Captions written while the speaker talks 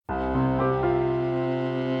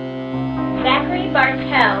Zachary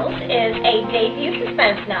Bartels is a debut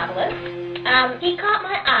suspense novelist. He caught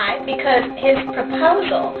my eye because his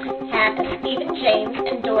proposal had a Stephen James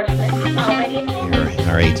endorsement already attached. Here in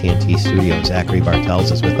our AT&T studio, Zachary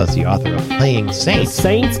Bartels is with us, the author of Playing Saints. The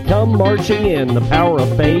Saints come marching in, the power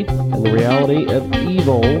of faith and the reality of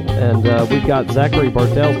evil. And we've got Zachary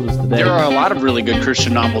Bartels with us today. There are a lot of really good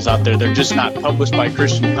Christian novels out there. They're just not published by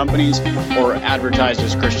Christian companies or advertised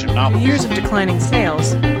as Christian novels. Years of declining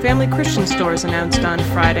sales, Family Christian Stores announced on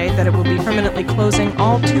Friday that it will be permanently closing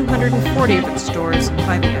all 240 of its stores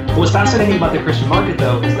by the end. What's fascinating about the Christian market,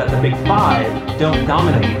 though, is that the big five don't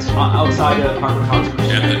dominate outside of HarperCollins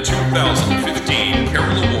Christian. And the 2015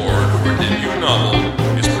 Carol Award for debut novel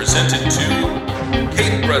is presented to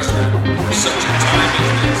Kate Breslin for Such a Time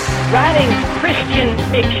as This. Writing Christian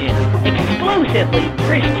fiction, exclusively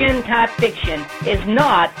Christian-type fiction, is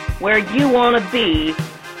not where you want to be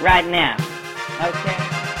right now. Okay?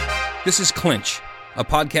 This is Clinch, a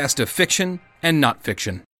podcast of fiction and not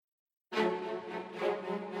fiction.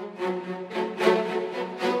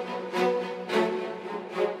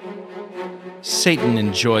 Satan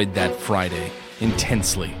enjoyed that Friday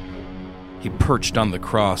intensely. He perched on the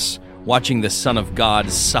cross, watching the Son of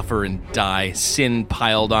God suffer and die, sin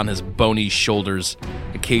piled on his bony shoulders,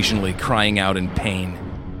 occasionally crying out in pain.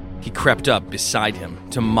 He crept up beside him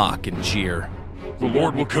to mock and jeer. The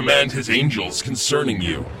Lord will command his angels concerning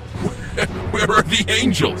you. Where are the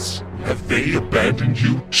angels? Have they abandoned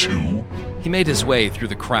you too? He made his way through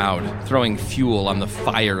the crowd, throwing fuel on the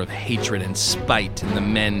fire of hatred and spite in the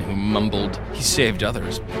men who mumbled, "He saved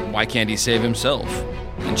others, why can't he save himself?"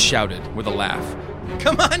 and shouted with a laugh,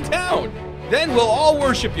 "Come on down! Then we'll all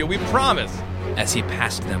worship you, we promise!" As he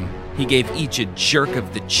passed them, he gave each a jerk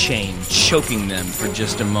of the chain, choking them for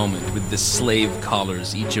just a moment with the slave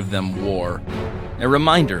collars each of them wore, a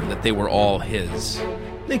reminder that they were all his.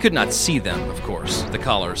 They could not see them, of course, the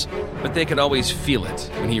collars, but they could always feel it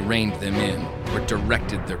when he reined them in or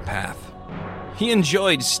directed their path. He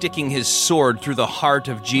enjoyed sticking his sword through the heart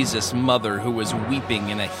of Jesus' mother, who was weeping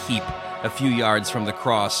in a heap a few yards from the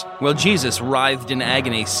cross, while Jesus writhed in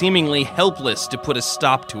agony, seemingly helpless to put a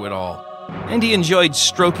stop to it all. And he enjoyed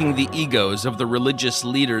stroking the egos of the religious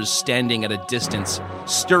leaders standing at a distance,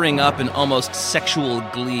 stirring up an almost sexual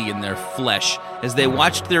glee in their flesh as they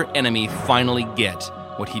watched their enemy finally get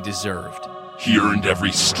what he deserved. He earned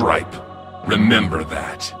every stripe. Remember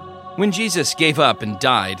that. When Jesus gave up and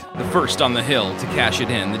died, the first on the hill to cash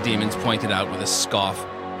it in, the demons pointed out with a scoff,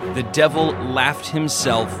 the devil laughed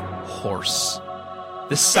himself hoarse.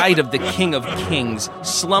 The sight of the King of Kings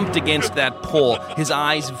slumped against that pole, his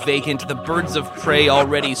eyes vacant, the birds of prey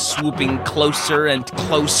already swooping closer and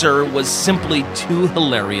closer, was simply too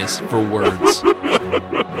hilarious for words.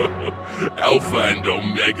 Alpha and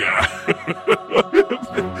Omega.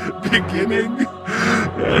 Beginning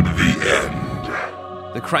and the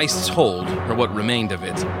end. The Christ's hold, or what remained of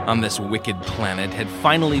it, on this wicked planet had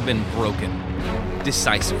finally been broken,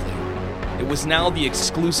 decisively. It was now the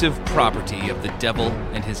exclusive property of the devil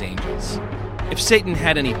and his angels. If Satan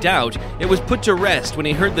had any doubt, it was put to rest when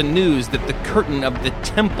he heard the news that the curtain of the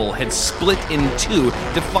temple had split in two,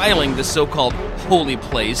 defiling the so-called holy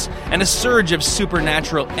place, and a surge of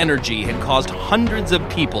supernatural energy had caused hundreds of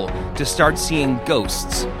people to start seeing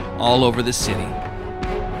ghosts all over the city.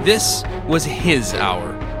 This was his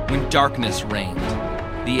hour, when darkness reigned.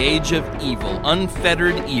 The age of evil,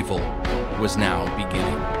 unfettered evil, was now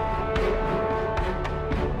beginning.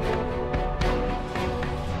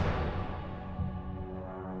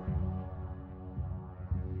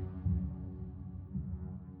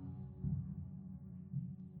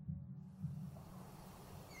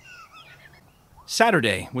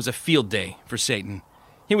 Saturday was a field day for Satan.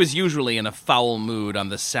 He was usually in a foul mood on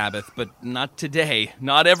the Sabbath, but not today,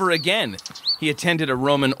 not ever again. He attended a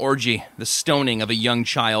Roman orgy, the stoning of a young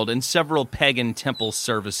child, and several pagan temple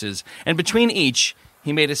services, and between each,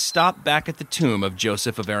 he made a stop back at the tomb of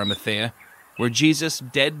Joseph of Arimathea, where Jesus'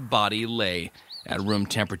 dead body lay at room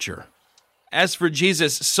temperature. As for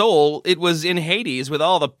Jesus' soul, it was in Hades with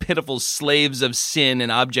all the pitiful slaves of sin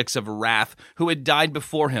and objects of wrath who had died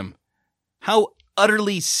before him. How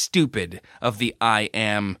utterly stupid of the I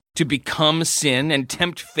Am to become sin and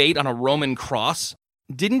tempt fate on a Roman cross.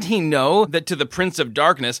 Didn't he know that to the Prince of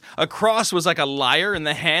Darkness, a cross was like a lyre in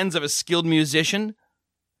the hands of a skilled musician?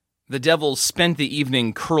 The devil spent the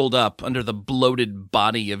evening curled up under the bloated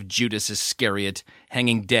body of Judas Iscariot,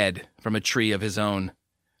 hanging dead from a tree of his own.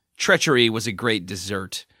 Treachery was a great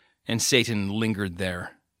dessert, and Satan lingered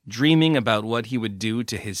there, dreaming about what he would do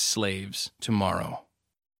to his slaves tomorrow.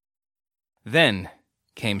 Then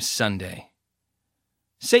came Sunday.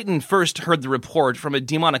 Satan first heard the report from a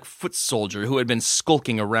demonic foot soldier who had been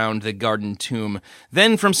skulking around the garden tomb,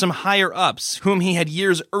 then from some higher-ups whom he had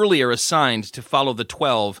years earlier assigned to follow the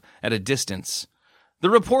 12 at a distance.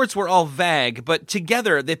 The reports were all vague, but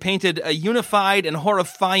together they painted a unified and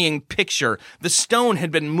horrifying picture. The stone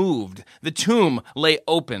had been moved. The tomb lay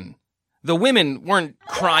open. The women weren't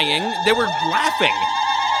crying, they were laughing.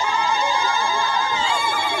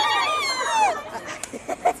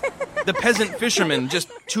 The peasant fishermen, just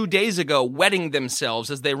 2 days ago, wetting themselves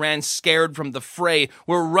as they ran scared from the fray,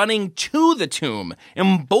 were running to the tomb,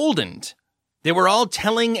 emboldened. They were all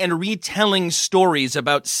telling and retelling stories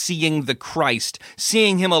about seeing the Christ,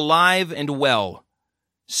 seeing him alive and well.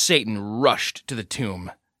 Satan rushed to the tomb.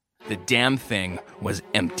 The damn thing was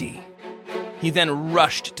empty. He then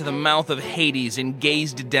rushed to the mouth of Hades and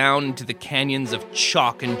gazed down into the canyons of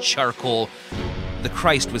chalk and charcoal. The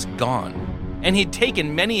Christ was gone. And he'd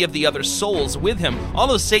taken many of the other souls with him.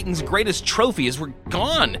 All of Satan's greatest trophies were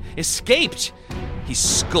gone, escaped. He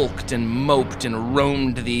skulked and moped and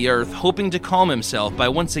roamed the earth, hoping to calm himself by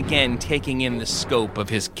once again taking in the scope of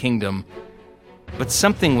his kingdom. But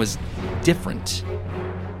something was different.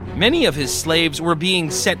 Many of his slaves were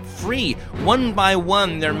being set free. One by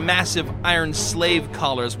one, their massive iron slave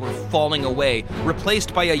collars were falling away,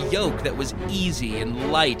 replaced by a yoke that was easy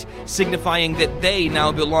and light, signifying that they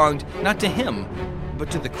now belonged not to him,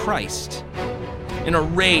 but to the Christ. In a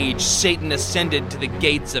rage, Satan ascended to the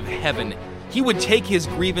gates of heaven. He would take his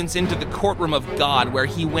grievance into the courtroom of God, where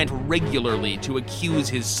he went regularly to accuse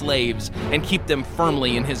his slaves and keep them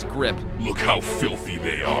firmly in his grip. Look how filthy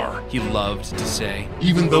they are, he loved to say.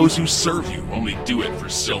 Even those who serve you only do it for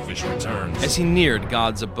selfish returns. As he neared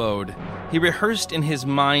God's abode, he rehearsed in his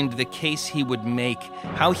mind the case he would make,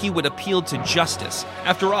 how he would appeal to justice.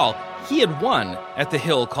 After all, he had won at the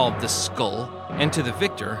hill called the Skull, and to the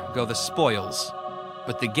victor go the spoils.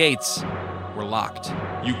 But the gates were locked.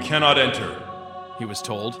 You cannot enter, he was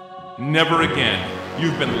told. Never again.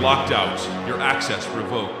 You've been locked out, your access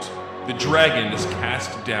revoked. The dragon is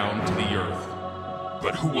cast down to the earth.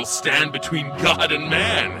 But who will stand between God and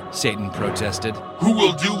man? Satan protested. Who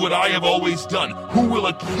will do what I have always done? Who will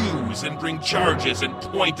accuse and bring charges and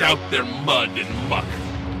point out their mud and muck?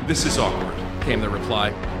 This is awkward, came the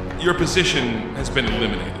reply. Your position has been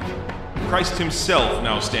eliminated. Christ himself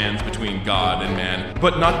now stands between God and man,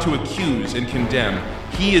 but not to accuse and condemn.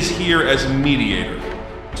 He is here as mediator,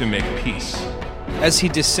 to make peace. As he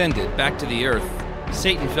descended back to the earth,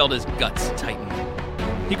 Satan felt his guts tighten.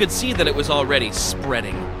 He could see that it was already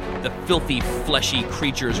spreading. The filthy, fleshy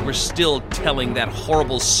creatures were still telling that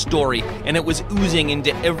horrible story, and it was oozing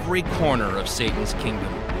into every corner of Satan's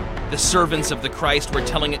kingdom. The servants of the Christ were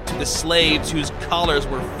telling it to the slaves whose collars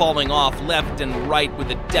were falling off left and right with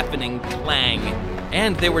a deafening clang.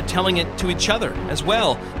 And they were telling it to each other as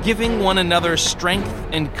well, giving one another strength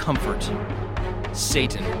and comfort.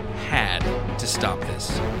 Satan had to stop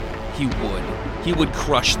this. He would. He would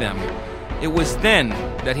crush them. It was then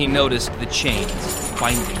that he noticed the chains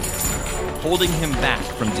binding him, holding him back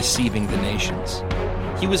from deceiving the nations.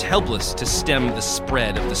 He was helpless to stem the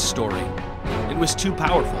spread of the story. It was too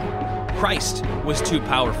powerful. Christ was too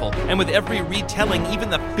powerful, and with every retelling, even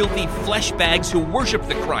the filthy flesh bags who worshiped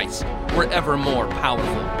the Christ were ever more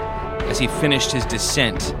powerful. As he finished his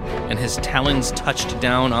descent and his talons touched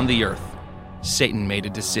down on the earth, Satan made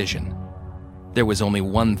a decision. There was only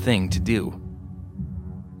one thing to do.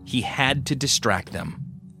 He had to distract them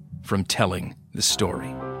from telling the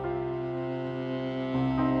story.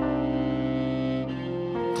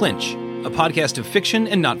 Clinch, a podcast of fiction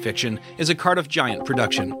and not fiction, is a Cardiff Giant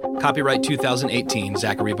production. Copyright 2018,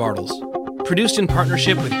 Zachary Bartles. Produced in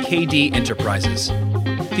partnership with KD Enterprises.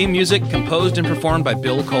 Theme music composed and performed by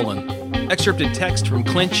Bill Colin. Excerpted text from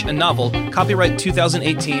Clinch, a novel. Copyright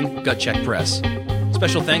 2018, Gutcheck Press.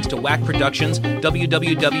 Special thanks to WAC Productions,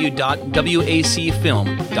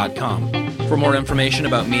 www.wacfilm.com. For more information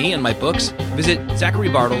about me and my books, visit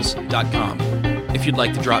zacharybartles.com. If you'd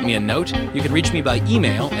like to drop me a note, you can reach me by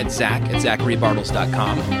email at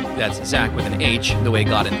zach@zacharybartles.com. That's Zach with an H, the way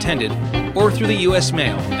God intended, or through the U.S.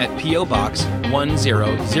 Mail at P.O. Box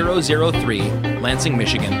 10003, Lansing,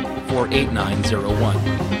 Michigan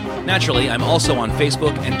 48901. Naturally, I'm also on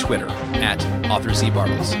Facebook and Twitter at Author Z.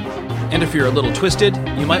 Bartles. And if you're a little twisted,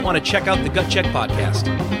 you might want to check out the Gut Check podcast,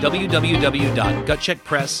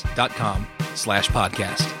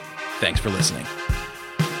 www.gutcheckpress.com/podcast. Thanks for listening.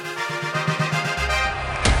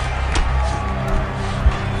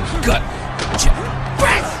 Gut